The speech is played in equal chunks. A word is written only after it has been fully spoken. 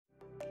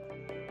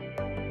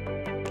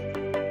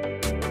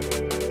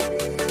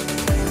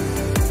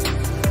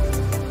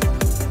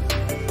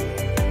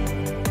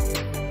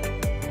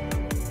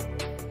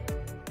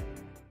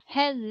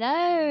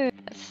Hello!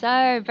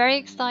 So, very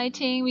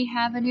exciting, we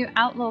have a new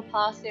Outlaw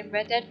Pass in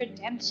Red Dead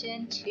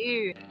Redemption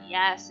 2.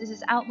 Yes, this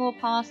is Outlaw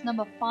Pass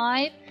number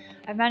 5.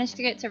 I managed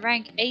to get to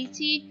rank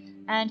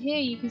 80, and here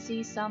you can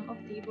see some of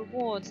the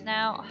rewards.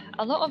 Now,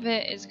 a lot of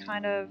it is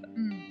kind of,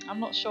 I'm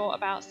not sure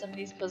about some of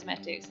these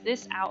cosmetics.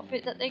 This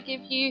outfit that they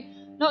give you,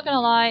 not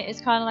gonna lie, it's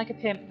kind of like a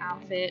pimp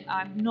outfit.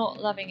 I'm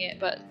not loving it,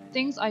 but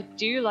things I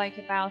do like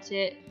about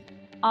it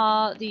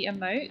are the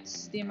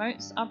emotes. The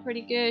emotes are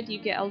pretty good. You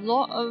get a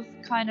lot of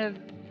kind of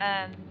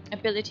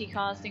ability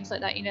cards, things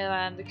like that, you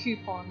know, the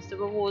coupons, the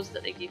rewards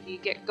that they give you. You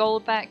get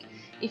gold back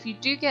if you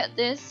do get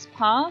this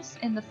pass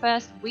in the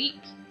first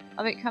week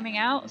of it coming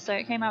out. So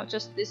it came out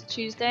just this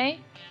Tuesday.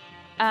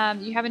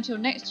 You have until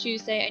next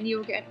Tuesday and you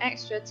will get an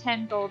extra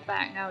 10 gold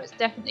back. Now it's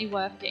definitely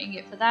worth getting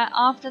it for that.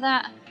 After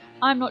that,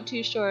 I'm not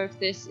too sure if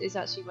this is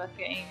actually worth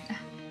getting.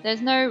 There's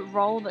no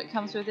role that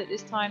comes with it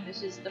this time.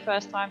 This is the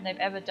first time they've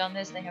ever done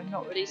this. They have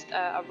not released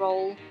a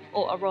role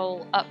or a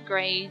role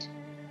upgrade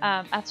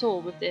at all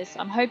with this.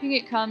 I'm hoping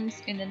it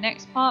comes in the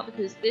next part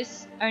because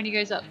this only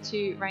goes up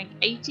to rank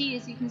 80,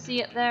 as you can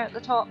see it there at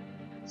the top.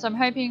 So I'm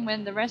hoping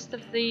when the rest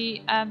of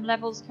the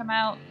levels come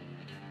out,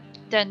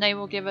 then they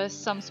will give us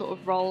some sort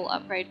of role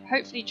upgrade.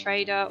 Hopefully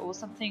trader or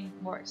something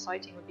more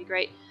exciting would be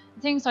great.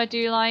 The things I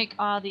do like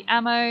are the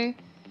ammo.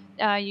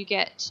 You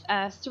get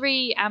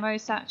 3 ammo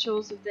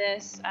satchels of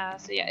this,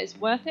 so yeah, it's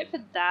worth it for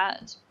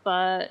that.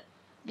 But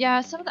yeah,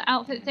 some of the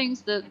outfit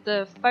things,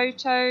 the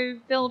photo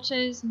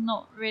filters,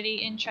 not really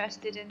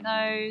interested in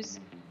those.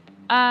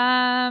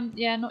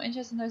 Yeah, not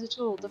interested in those at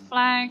all. The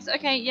flags,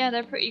 okay, yeah,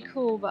 they're pretty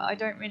cool, but I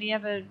don't really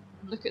ever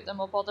look at them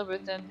or bother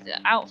with them.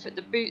 The outfit,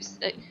 the boots,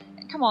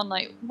 come on,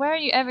 like, where are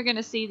you ever going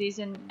to see these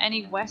in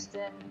any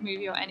Western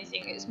movie or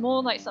anything? It's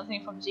more like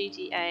something from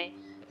GTA.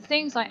 The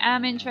things I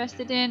am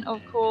interested in, of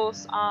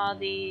course, are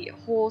the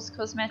horse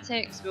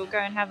cosmetics. We'll go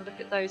and have a look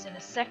at those in a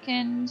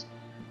second.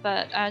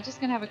 But just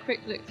going to have a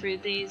quick look through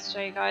these,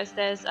 show you guys.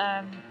 There's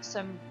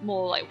some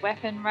more like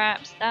weapon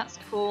wraps. That's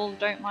cool.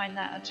 Don't mind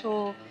that at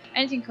all.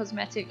 Anything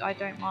cosmetic, I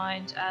don't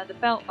mind. The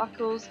belt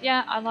buckles.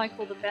 Yeah, I like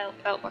all the belt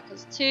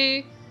buckles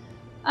too.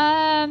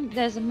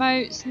 There's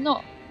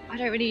emotes. I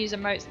don't really use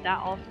emotes that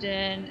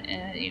often.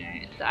 You know,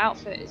 the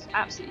outfit is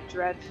absolutely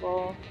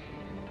dreadful.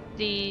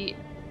 The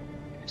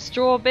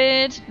straw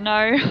beard,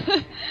 no,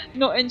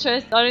 not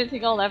interested. I don't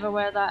think I'll ever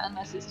wear that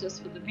unless it's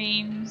just for the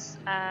memes.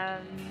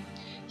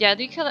 Yeah,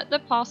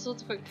 the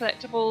parcels for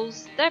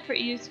collectibles, they're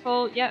pretty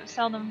useful. Yep,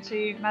 sell them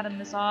to Madame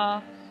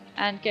Nazar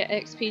and get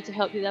XP to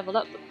help you level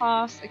up the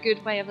pass. A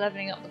good way of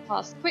leveling up the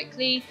pass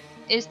quickly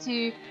is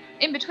to,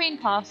 in between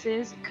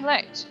passes,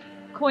 collect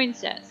coin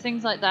sets,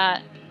 things like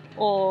that,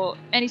 or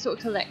any sort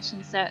of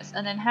collection sets,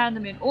 and then hand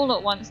them in all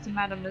at once to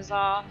Madame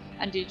Nazar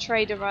and do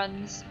trader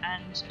runs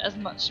and as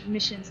much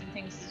missions and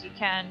things as you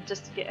can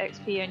just to get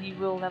XP, and you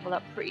will level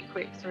up pretty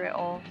quick through it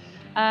all.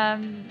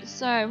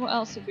 So what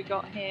else have we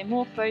got here?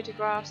 More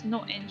photographs,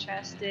 not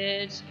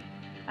interested.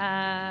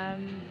 Yeah,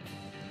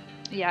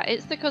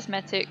 it's the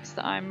cosmetics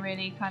that I'm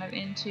really kind of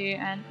into,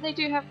 and they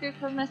do have good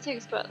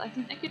cosmetics, but I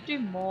think they could do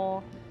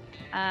more.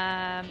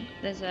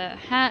 There's a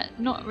hat,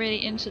 not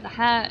really into the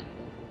hat.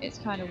 It's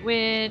kind of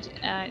weird.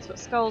 It's got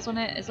skulls on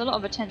it. There's a lot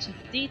of attention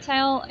to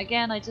detail.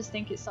 Again, I just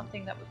think it's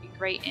something that would be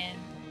great in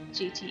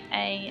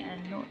GTA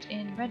and not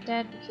in Red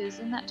Dead, because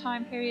in that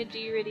time period, do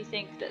you really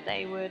think that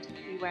they would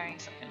be wearing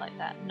something like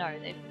that? No,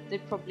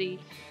 they'd probably,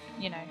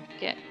 you know,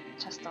 get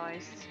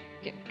chastised,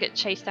 get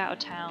chased out of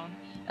town.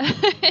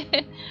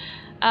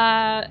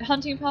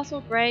 Hunting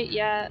parcel, great.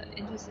 Yeah,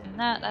 interested in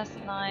that. That's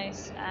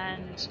nice.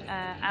 And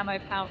ammo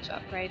pouch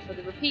upgrade for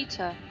the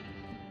repeater.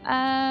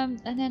 And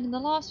then in the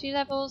last few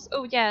levels,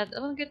 oh yeah,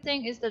 the one good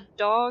thing is the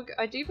dog.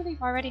 I do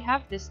believe I already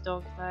have this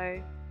dog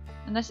though,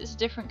 unless it's a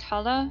different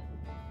colour.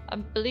 I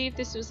believe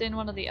this was in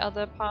one of the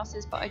other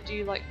passes, but I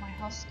do like my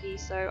husky,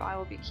 so I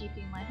will be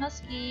keeping my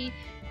husky.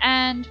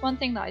 And one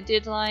thing that I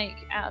did like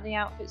out of the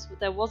outfits,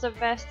 there was a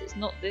vest. It's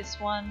not this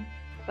one,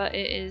 but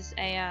it is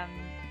a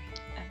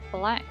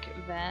black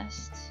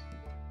vest,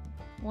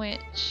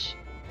 which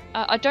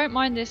I don't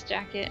mind this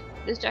jacket.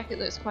 This jacket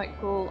looks quite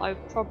cool. I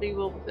probably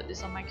will put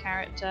this on my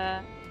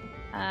character.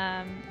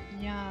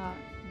 Yeah,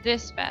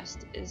 this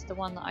vest is the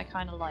one that I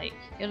kind of like.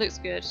 It looks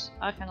good.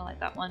 I kind of like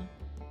that one.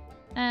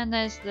 And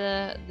there's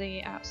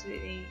the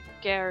absolutely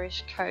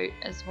garish coat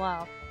as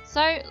well.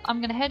 So I'm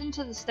going to head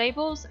into the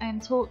stables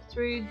and talk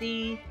through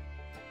the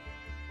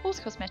horse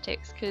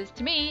cosmetics, because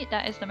to me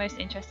that is the most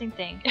interesting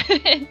thing.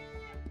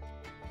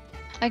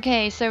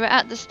 Okay, so we're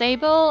at the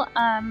stable.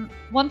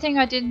 One thing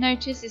I did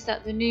notice is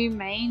that the new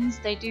mains,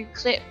 they do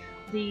clip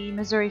the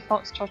Missouri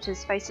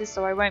Foxtrotters' faces,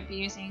 so I won't be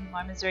using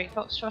my Missouri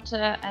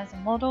Foxtrotter as a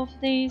model for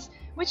these,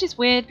 which is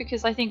weird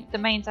because I think the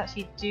mains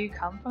actually do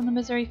come from the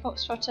Missouri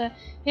Foxtrotter.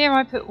 Here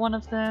I put one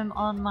of them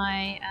on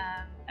my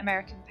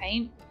American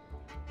paint,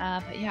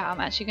 but yeah,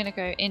 I'm actually going to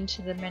go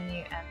into the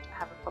menu and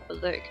have a proper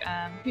look.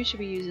 Who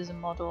should we use as a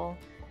model?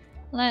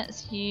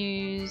 Let's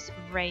use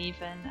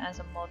Raven as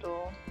a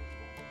model,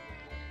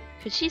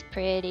 because she's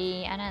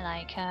pretty and I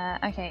like her.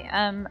 Okay,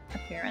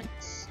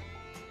 appearance.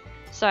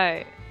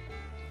 So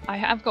I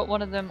have got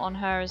one of them on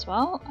her as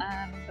well,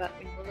 but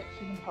we will look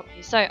through them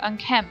properly. So,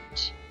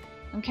 unkempt.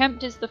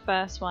 Unkempt is the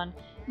first one.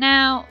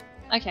 Now,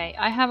 okay,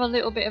 I have a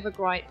little bit of a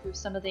gripe with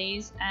some of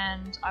these,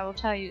 and I will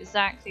tell you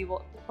exactly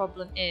what the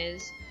problem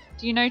is.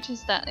 Do you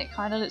notice that it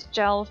kind of looks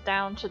gelled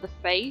down to the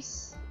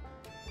face?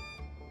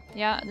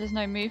 Yeah, there's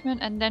no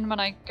movement, and then when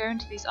I go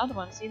into these other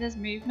ones, see there's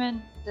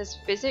movement, there's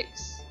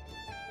physics.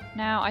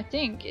 Now, I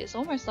think it's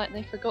almost like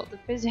they forgot the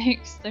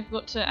physics. They've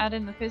got to add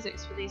in the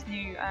physics for these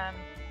new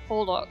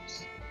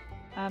forelocks.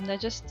 They're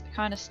just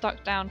kind of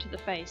stuck down to the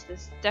face.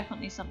 There's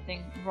definitely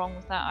something wrong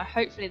with that.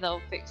 Hopefully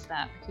they'll fix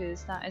that,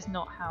 because that is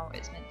not how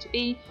it's meant to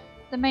be.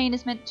 The mane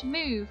is meant to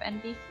move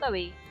and be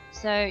flowy.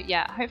 So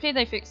yeah, hopefully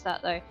they fix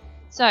that though.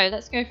 So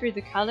let's go through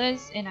the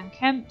colours. In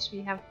unkempt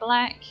we have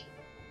black,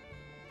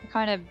 a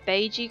kind of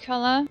beigey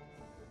colour,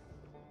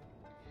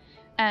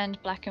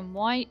 and black and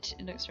white.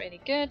 It looks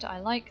really good. I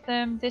like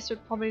them. This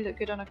would probably look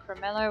good on a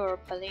Cremello or a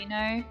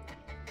Polino.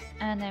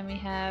 And then we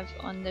have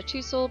on the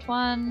two-sword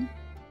one,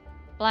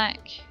 black,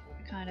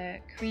 kind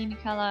of creamy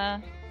colour,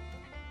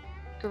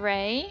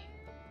 grey,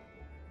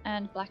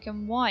 and black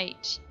and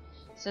white.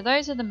 So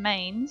those are the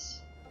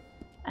mains,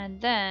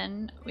 and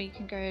then we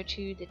can go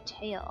to the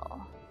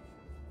tail.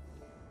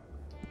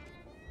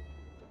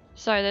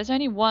 So there's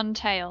only one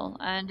tail,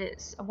 and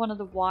it's one of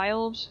the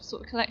wild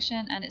sort of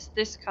collection, and it's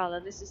this colour.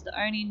 This is the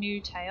only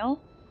new tail,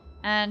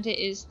 and it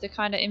is the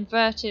kind of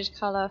inverted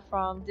colour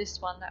from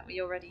this one that we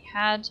already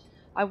had.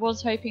 I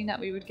was hoping that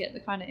we would get the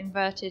kind of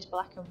inverted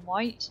black and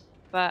white,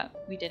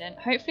 but we didn't.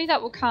 Hopefully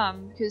that will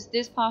come, because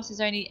this pass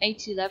is only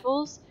 80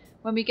 levels.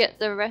 When we get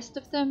the rest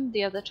of them,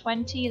 the other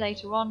 20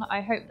 later on, I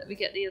hope that we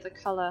get the other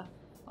colour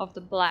of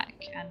the black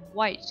and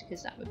white,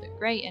 because that would look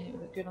great and it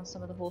would look good on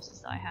some of the horses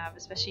that I have,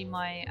 especially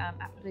my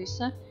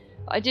Appaloosa.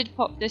 But I did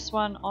pop this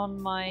one on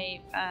my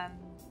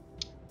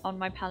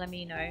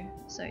Palomino,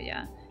 so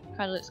yeah,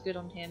 kind of looks good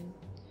on him.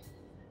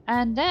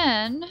 And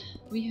then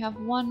we have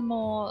one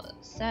more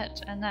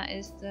set, and that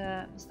is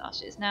the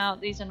moustaches. Now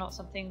these are not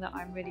something that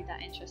I'm really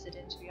that interested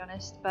in, to be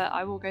honest, but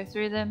I will go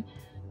through them.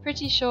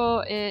 Pretty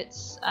sure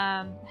it's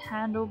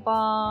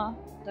handlebar,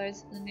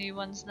 those are the new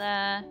ones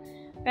there.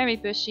 Very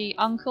bushy.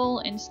 Uncle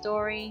in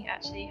story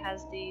actually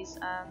has these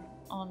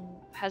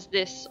has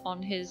this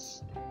on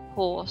his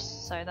horse,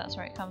 so that's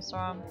where it comes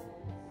from.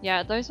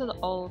 Yeah, those are the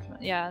old.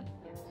 Yeah,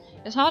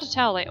 it's hard to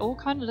tell. They all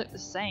kind of look the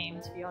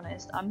same, to be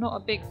honest. I'm not a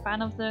big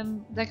fan of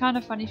them. They're kind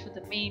of funny for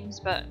the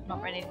memes, but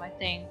not really my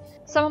thing.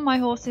 Some of my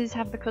horses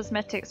have the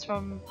cosmetics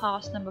from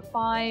pass number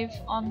 5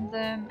 on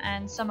them,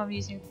 and some I'm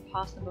using from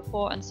pass number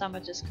 4, and some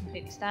are just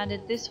completely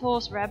standard. This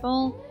horse,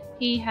 Rebel,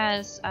 he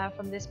has,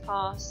 from this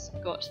pass,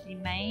 got the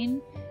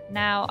mane.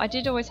 Now, I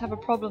did always have a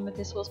problem with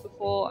this horse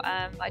before.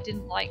 I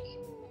didn't like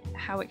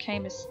how it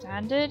came as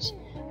standard.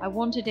 I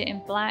wanted it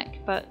in black,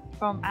 but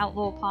from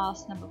Outlaw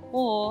Pass number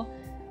 4,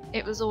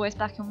 it was always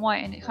black and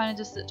white, and it kind of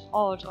just looked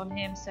odd on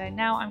him. So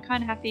now I'm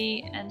kind of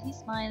happy, and he's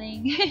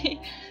smiling,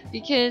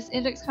 because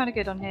it looks kind of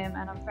good on him,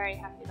 and I'm very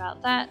happy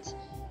about that.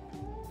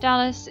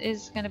 Dallas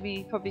is going to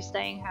be probably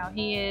staying how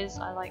he is.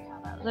 I like how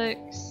that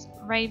looks.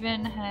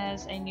 Raven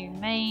has a new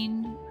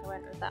mane. I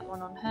went with that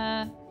one on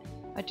her.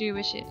 I do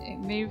wish it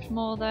moved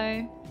more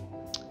though.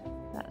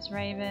 That's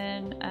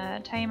Raven.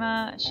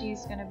 Tamer,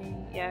 she's going to be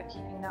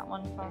keeping that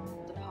one from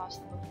the pass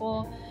number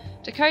 4.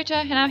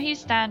 Dakota, now he's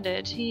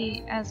standard.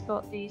 He has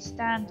got the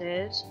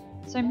standard.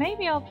 So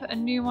maybe I'll put a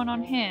new one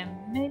on him.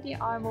 Maybe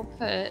I will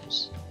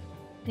put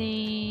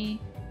the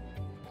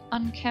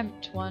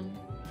unkempt one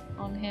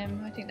on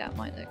him. I think that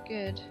might look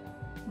good.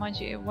 Mind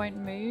you, it won't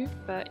move,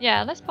 but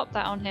yeah, let's pop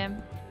that on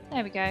him.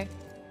 There we go.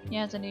 He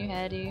has a new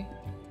hairdo.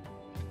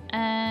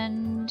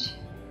 And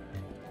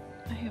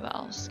who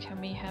else can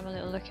we have a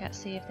little look at,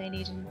 see if they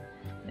need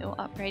a little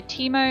upgrade?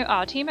 Timo.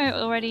 Oh, Timo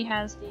already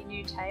has the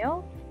new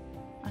tail.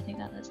 I think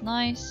that looks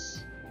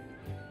nice.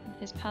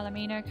 His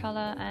Palomino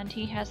colour, and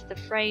he has the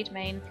frayed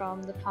mane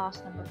from the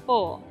pass number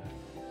 4.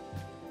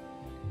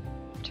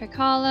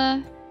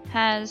 Tokala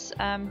has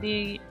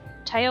the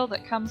tail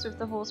that comes with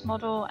the horse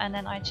model, and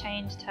then I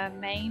changed her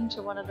mane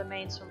to one of the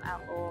manes from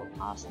Outlaw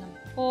Pass number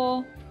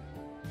 4.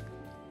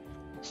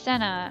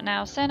 Senna.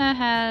 Now Senna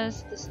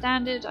has the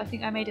standard. I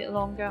think I made it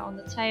longer on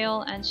the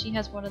tail, and she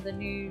has one of the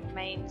new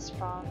manes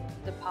from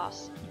the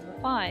pass number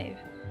 5.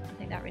 I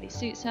think that really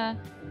suits her.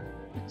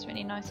 Looks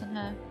really nice on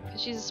her,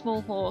 because she's a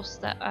small horse.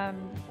 That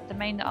the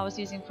mane that I was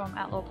using from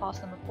Outlaw Pass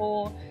number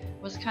 4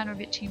 was kind of a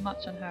bit too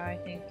much on her, I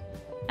think.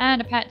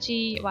 And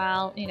Apache,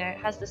 well, you know,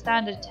 has the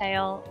standard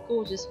tail.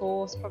 Gorgeous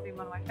horse, probably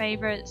one of my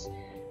favourites.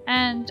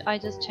 And I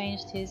just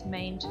changed his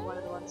mane to one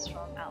of the ones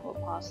from Outlaw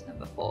Pass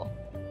number 4.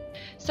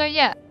 So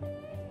yeah,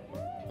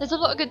 there's a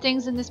lot of good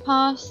things in this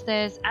pass.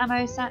 There's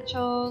ammo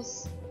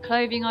satchels,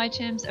 clothing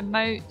items,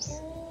 emotes,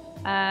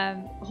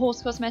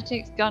 horse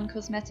cosmetics, gun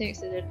cosmetics,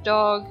 there's a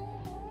dog.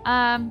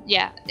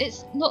 Yeah,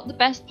 it's not the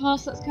best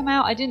pass that's come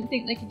out. I didn't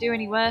think they could do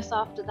any worse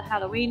after the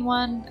Halloween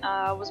one.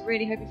 I was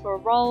really hoping for a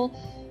roll.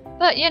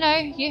 But you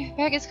know,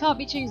 beggars can't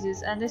be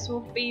choosers, and this will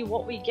be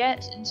what we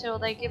get until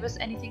they give us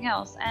anything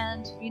else.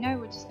 And you know,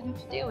 we're just going to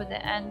have to deal with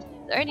it. And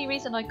the only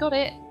reason I got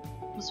it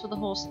was for the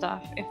horse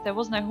stuff. If there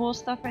was no horse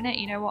stuff in it,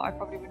 you know what, I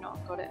probably would not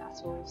have got it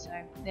at all, so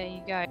there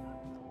you go.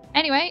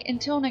 Anyway,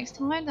 until next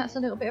time, that's a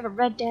little bit of a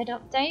Red Dead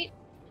update,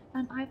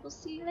 and I will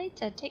see you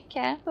later. Take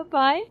care, bye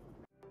bye!